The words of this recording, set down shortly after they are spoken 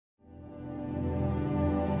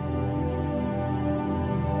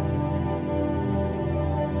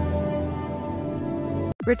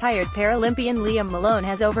Retired Paralympian Liam Malone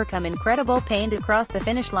has overcome incredible pain to cross the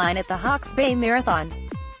finish line at the Hawke's Bay Marathon.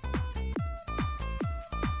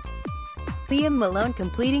 Liam Malone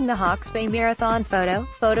completing the Hawke's Bay Marathon photo.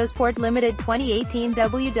 Photosport Limited 2018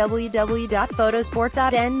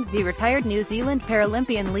 www.photosport.nz. Retired New Zealand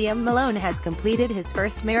Paralympian Liam Malone has completed his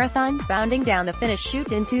first marathon, bounding down the finish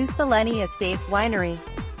chute into Selene Estates Winery.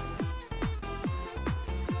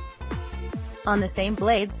 On the same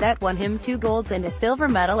blades that won him 2 golds and a silver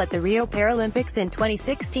medal at the Rio Paralympics in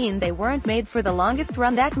 2016, they weren't made for the longest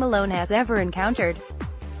run that Malone has ever encountered.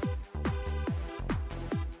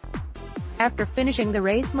 After finishing the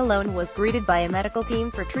race, Malone was greeted by a medical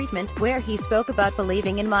team for treatment, where he spoke about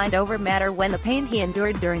believing in mind over matter when the pain he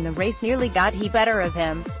endured during the race nearly got the better of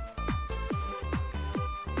him.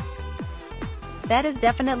 "That is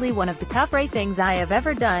definitely one of the tougher things I have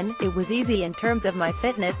ever done. It was easy in terms of my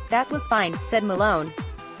fitness, that was fine," said Malone.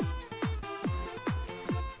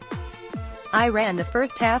 "I ran the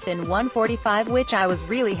first half in 1:45, which I was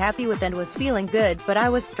really happy with and was feeling good, but I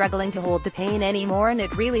was struggling to hold the pain anymore and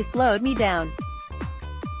it really slowed me down.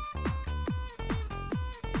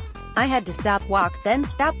 I had to stop, walk, then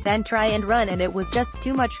stop, then try and run, and it was just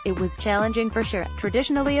too much. It was challenging for sure."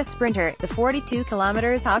 Traditionally a sprinter, the 42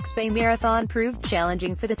 km Hawke's Bay Marathon proved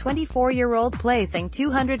challenging for the 24-year-old, placing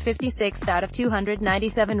 256th out of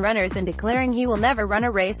 297 runners and declaring he will never run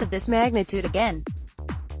a race of this magnitude again.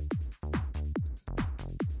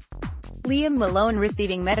 Liam Malone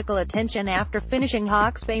receiving medical attention after finishing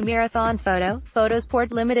Hawke's Bay Marathon photo.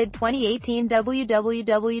 Photosport Limited 2018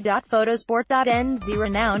 www.photosport.nz.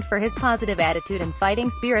 Renowned for his positive attitude and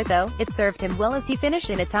fighting spirit, though, it served him well as he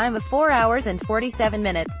finished in a time of 4 hours and 47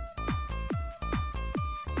 minutes.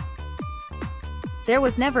 "There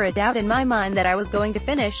was never a doubt in my mind that I was going to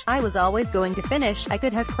finish. I was always going to finish. I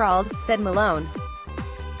could have crawled," said Malone.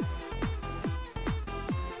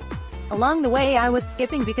 "Along the way I was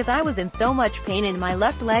skipping because I was in so much pain in my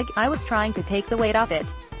left leg. I was trying to take the weight off it.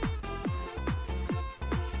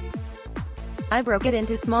 I broke it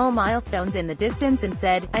into small milestones in the distance and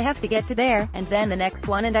said, I have to get to there, and then the next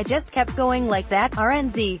one, and I just kept going like that."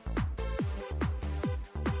 RNZ.